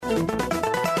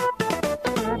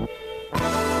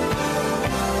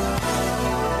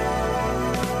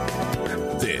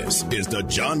This is the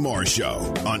John Morris Show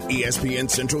on ESPN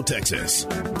Central Texas,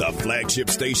 the flagship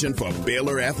station for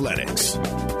Baylor Athletics.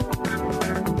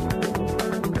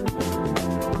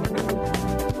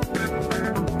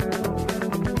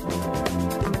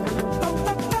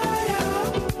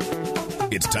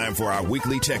 It's time for our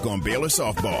weekly check on Baylor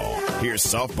softball. Here's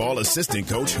softball assistant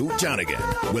coach Hoot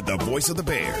Johnigan with the voice of the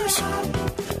Bears.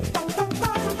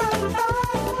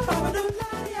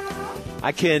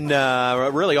 I can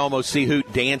really almost see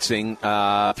Hoot dancing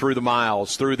through the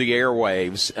miles, through the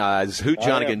airwaves, as Hoot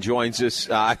Johnigan joins us.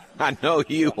 I know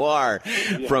you are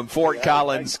from Fort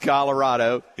Collins,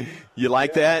 Colorado. You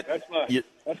like that?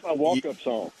 That's my walk-up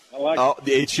song. I like it.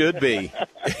 It should be.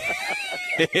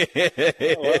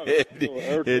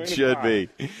 It should be.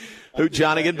 Hoot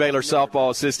Johnigan, Baylor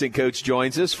softball assistant coach,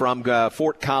 joins us from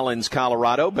Fort Collins,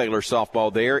 Colorado. Baylor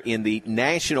softball there in the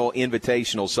National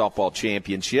Invitational Softball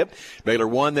Championship. Baylor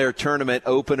won their tournament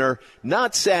opener,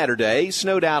 not Saturday,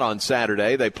 snowed out on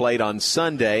Saturday. They played on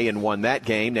Sunday and won that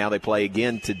game. Now they play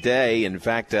again today. In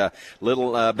fact, about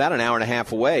an hour and a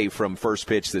half away from first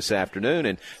pitch this afternoon.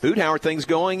 And Hoot, how are things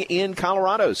going in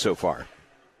Colorado so far?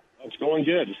 It's going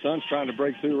good. The sun's trying to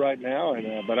break through right now,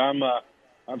 but I'm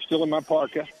still in my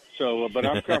parka. So, but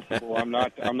I'm comfortable. I'm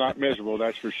not miserable.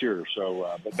 That's for sure. So,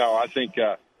 but no, I think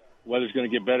weather's going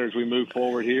to get better as we move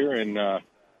forward here. And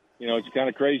it's kind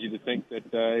of crazy to think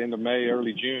that end of May,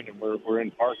 early June, and we're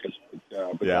in parkas.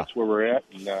 But that's where we're at.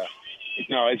 And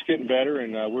it's getting better,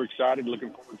 and we're excited, looking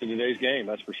forward to today's game.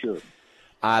 That's for sure.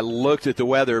 I looked at the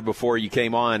weather before you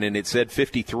came on, and it said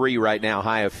 53 right now,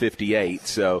 high of 58.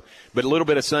 So, but a little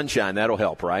bit of sunshine, that'll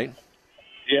help, right?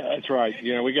 Yeah, that's right.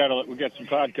 We got some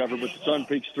cloud cover, but the sun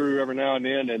peeks through every now and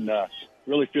then, and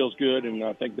really feels good. And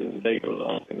I think that the day goes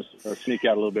on, it's going to sneak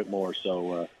out a little bit more.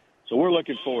 So we're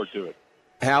looking forward to it.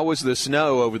 How was the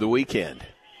snow over the weekend?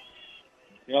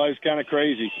 It was kind of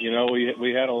crazy.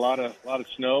 We had a lot of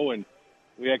snow, and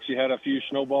we actually had a few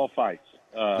snowball fights.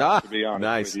 To be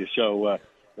honest with you, so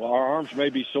our arms may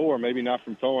be sore, maybe not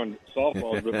from throwing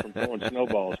softballs, but from throwing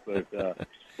snowballs. But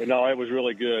no, it was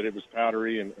really good. It was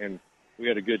powdery, and we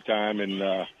had a good time, and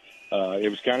it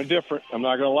was kind of different. I'm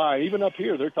not going to lie. Even up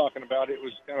here, they're talking about it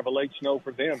was kind of a late snow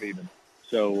for them even.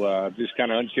 So just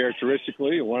kind of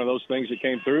uncharacteristically, one of those things that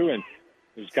came through, and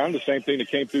it was kind of the same thing that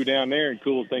came through down there and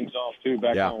cooled things off too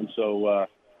back home. So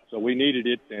we needed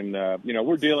it, and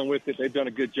we're dealing with it. They've done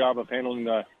a good job of handling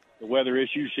the weather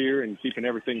issues here and keeping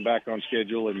everything back on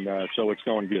schedule, and so it's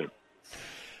going good.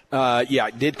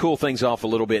 It did cool things off a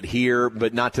little bit here,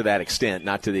 but not to that extent,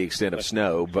 not to the extent of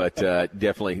snow, but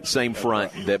definitely same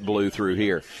front that blew through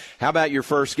here. How about your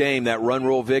first game, that run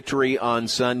rule victory on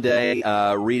Sunday?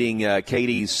 Reading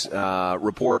Katie's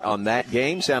report on that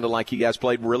game, sounded like you guys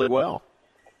played really well.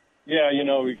 Yeah,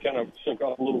 we kind of shook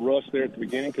off a little rust there at the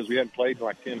beginning because we hadn't played in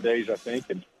like 10 days, I think,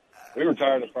 and we were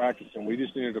tired of practice, and we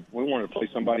wanted to play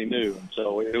somebody new, and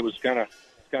so it was kind of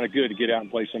good to get out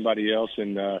and play somebody else,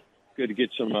 and good to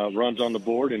get some runs on the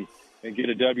board and get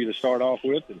a W to start off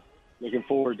with, and looking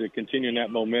forward to continuing that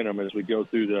momentum as we go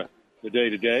through the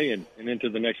day-to-day and into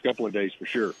the next couple of days for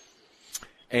sure.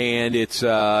 And it's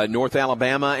North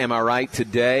Alabama, am I right,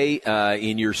 today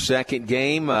in your second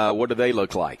game? What do they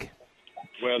look like?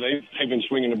 Well, they've been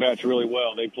swinging the bats really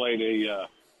well. They played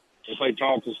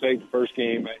Tarleton State the first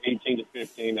game at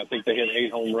 18-15. I think they hit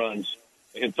 8 home runs.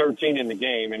 They hit 13 in the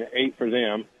game and 8 for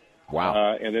them.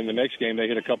 Wow. And then the next game they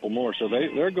hit a couple more. So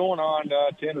they're going on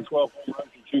 10 or 12 home runs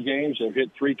in 2 games. They've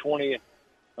hit 320 as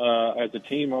a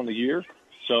team on the year.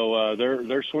 So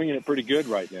they're swinging it pretty good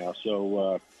right now.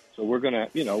 So we're going to,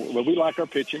 we like our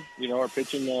pitching. Our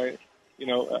pitching,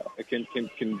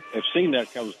 can have seen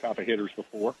that those type of hitters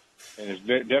before, and is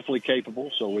definitely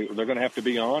capable. So they're going to have to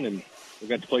be on, and we're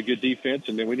going to play good defense,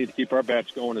 and then we need to keep our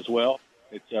bats going as well.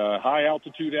 It's high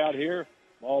altitude out here.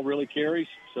 Ball really carries,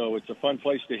 so it's a fun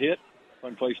place to hit,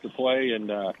 fun place to play,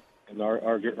 and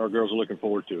our girls are looking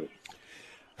forward to it.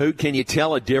 Who can you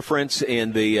tell a difference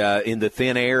in the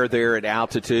thin air there at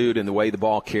altitude and the way the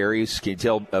ball carries? Can you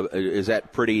tell? Is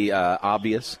that pretty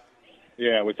obvious?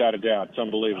 Yeah, without a doubt, it's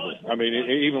unbelievable. I mean,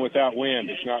 even without wind,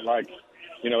 it's not like,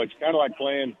 it's kind of like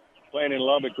playing in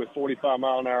Lubbock with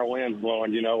 45-mile-an-hour wind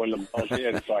blowing, and the ball's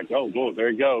in. It's like, oh, whoa,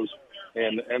 there he goes,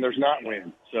 and there's not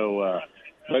wind. So,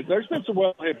 but there's been some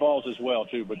well-hit balls as well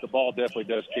too. But the ball definitely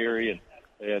does carry,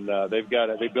 and they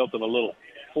built them a little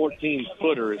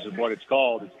 14-footer is what it's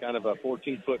called. It's kind of a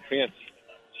 14-foot fence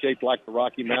shaped like the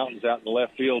Rocky Mountains out in the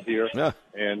left field here,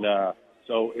 and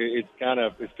so it's kind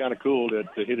of cool to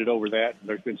hit it over that.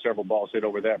 There's been several balls hit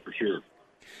over that for sure.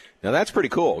 Now, that's pretty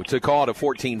cool to call it a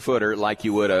 14-footer like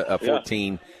you would a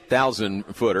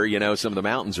 14,000-footer, some of the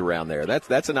mountains around there.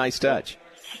 That's a nice touch.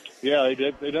 Yeah,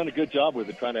 they've done a good job with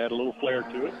it, trying to add a little flair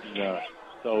to it. And,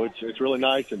 so it's really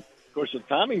nice. And, of course, the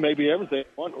timing may be everything.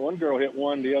 One girl hit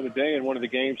one the other day in one of the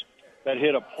games that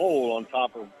hit a pole on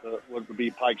top of what would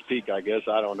be Pikes Peak, I guess.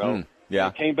 I don't know. Yeah.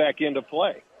 It came back into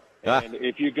play. And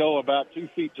if you go about 2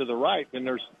 feet to the right, then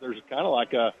there's kind of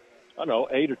like a,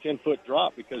 8 or 10 foot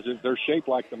drop because they're shaped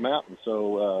like the mountain.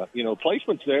 So,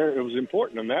 placement's there. It was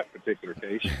important in that particular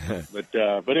case. But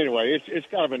anyway, it's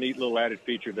kind of a neat little added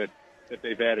feature that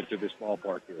they've added to this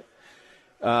ballpark here.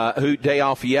 Hoot, day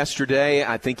off yesterday.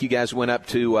 I think you guys went up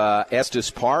to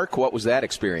Estes Park. What was that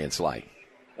experience like?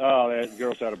 Oh, the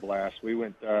girls had a blast. We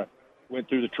went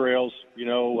through the trails,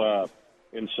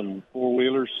 in some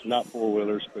four-wheelers, not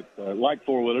four-wheelers, but like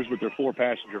four-wheelers, but they're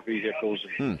four-passenger vehicles.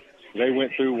 And they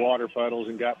went through water puddles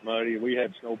and got muddy, and we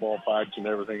had snowball fights and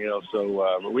everything else.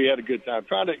 So but we had a good time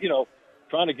trying to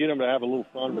get them to have a little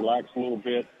fun, relax a little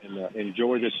bit, and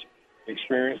enjoy this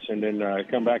experience, and then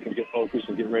come back and get focused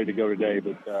and get ready to go today.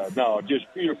 But, no,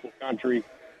 just beautiful country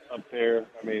up there.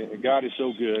 I mean, God is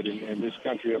so good, and this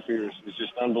country up here is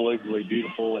just unbelievably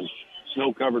beautiful, and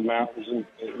snow-covered mountains, and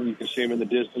you can see them in the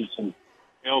distance, and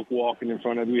elk walking in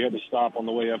front of you. We had to stop on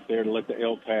the way up there to let the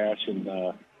elk pass, and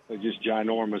they're just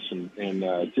ginormous, and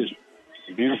just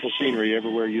beautiful scenery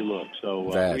everywhere you look. So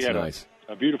we had nice.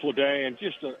 A beautiful day, and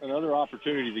just another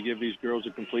opportunity to give these girls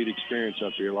a complete experience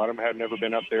up here. A lot of them had never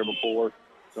been up there before.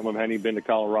 Some of them hadn't even been to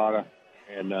Colorado.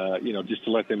 And, just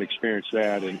to let them experience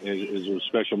that is a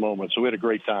special moment. So we had a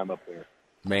great time up there.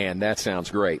 Man, that sounds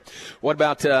great. What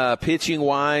about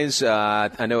pitching-wise?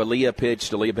 I know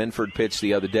Aaliyah Benford pitched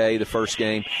the other day, the first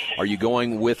game. Are you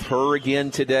going with her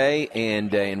again today?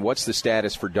 And what's the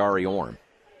status for Dari Orm?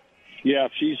 Yeah,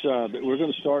 she's. We're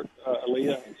going to start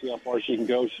Aaliyah and see how far she can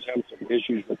go. She's having some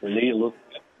issues with her knee a little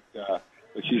bit,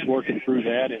 but she's working through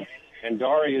that. And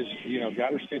Dari has,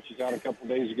 got her stitches out a couple of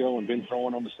days ago and been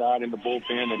throwing on the side in the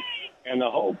bullpen. And the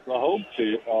hope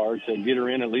are to get her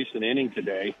in at least an inning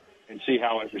today and see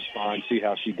how it responds, see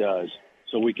how she does,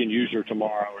 so we can use her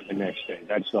tomorrow or the next day.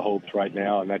 That's the hopes right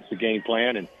now, and that's the game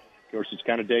plan. And, of course, it's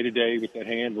kind of day-to-day with that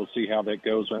hand. We'll see how that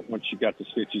goes once she got the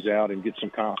stitches out and get some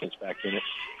confidence back in it.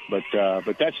 But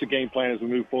that's the game plan as we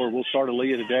move forward. We'll start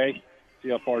Aaliyah today, see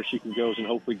how far she can go, and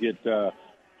hopefully get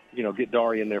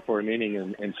Dari in there for an inning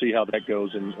and see how that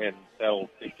goes, and that'll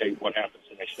dictate what happens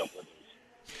the next couple of days.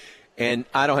 And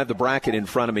I don't have the bracket in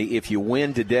front of me. If you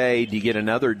win today, do you get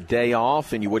another day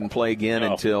off and you wouldn't play again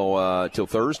until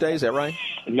Thursday? Is that right?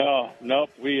 No.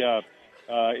 We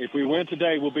if we win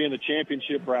today, we'll be in the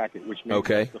championship bracket, which means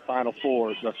the Final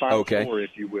Four, four,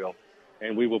 if you will.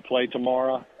 And we will play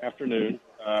tomorrow afternoon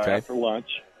after lunch.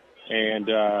 And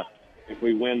if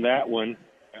we win that one,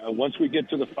 once we get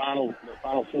to the Final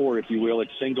Four, if you will,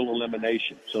 it's single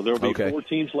elimination. So there will be 4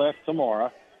 teams left tomorrow.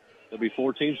 There'll be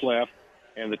 4 teams left.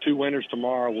 And the 2 winners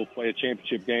tomorrow will play a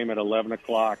championship game at 11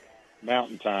 o'clock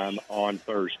Mountain Time on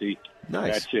Thursday.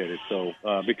 Nice. That's it. So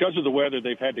because of the weather,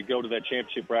 they've had to go to that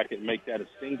championship bracket and make that a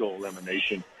single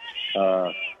elimination.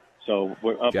 So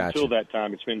until that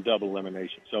time, it's been double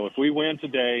elimination. So if we win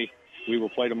today, we will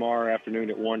play tomorrow afternoon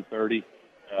at 1:30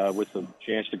 with the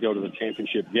chance to go to the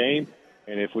championship game.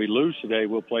 And if we lose today,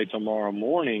 we'll play tomorrow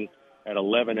morning at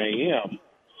 11 a.m.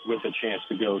 with a chance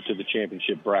to go to the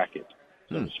championship bracket,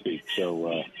 so to speak.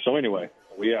 So anyway,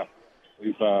 we're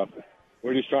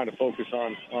just trying to focus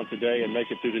on today and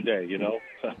make it through the day,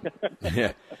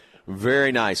 Yeah.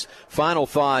 Very nice. Final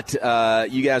thought,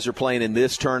 you guys are playing in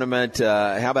this tournament.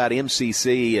 How about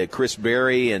MCC, Chris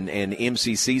Berry and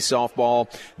MCC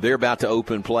softball? They're about to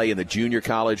open play in the Junior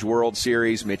College World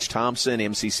Series. Mitch Thompson,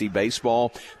 MCC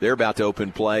baseball, they're about to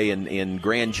open play in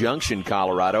Grand Junction,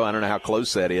 Colorado. I don't know how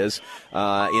close that is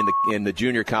in the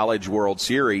Junior College World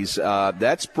Series.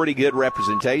 That's pretty good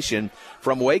representation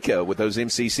from Waco with those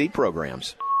MCC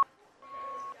programs.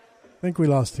 I think we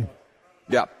lost him.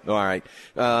 Yeah. All right.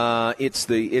 It's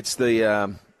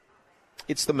the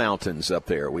mountains up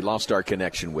there. We lost our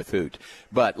connection with Hoot.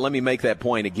 But let me make that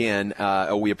point again.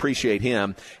 We appreciate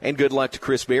him. And good luck to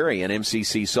Chris Berry and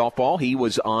MCC softball. He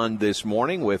was on this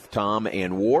morning with Tom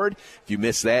and Ward. If you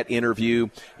missed that interview,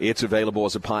 it's available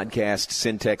as a podcast,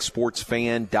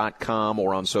 syntechsportsfan.com,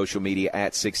 or on social media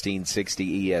at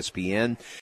 1660 ESPN.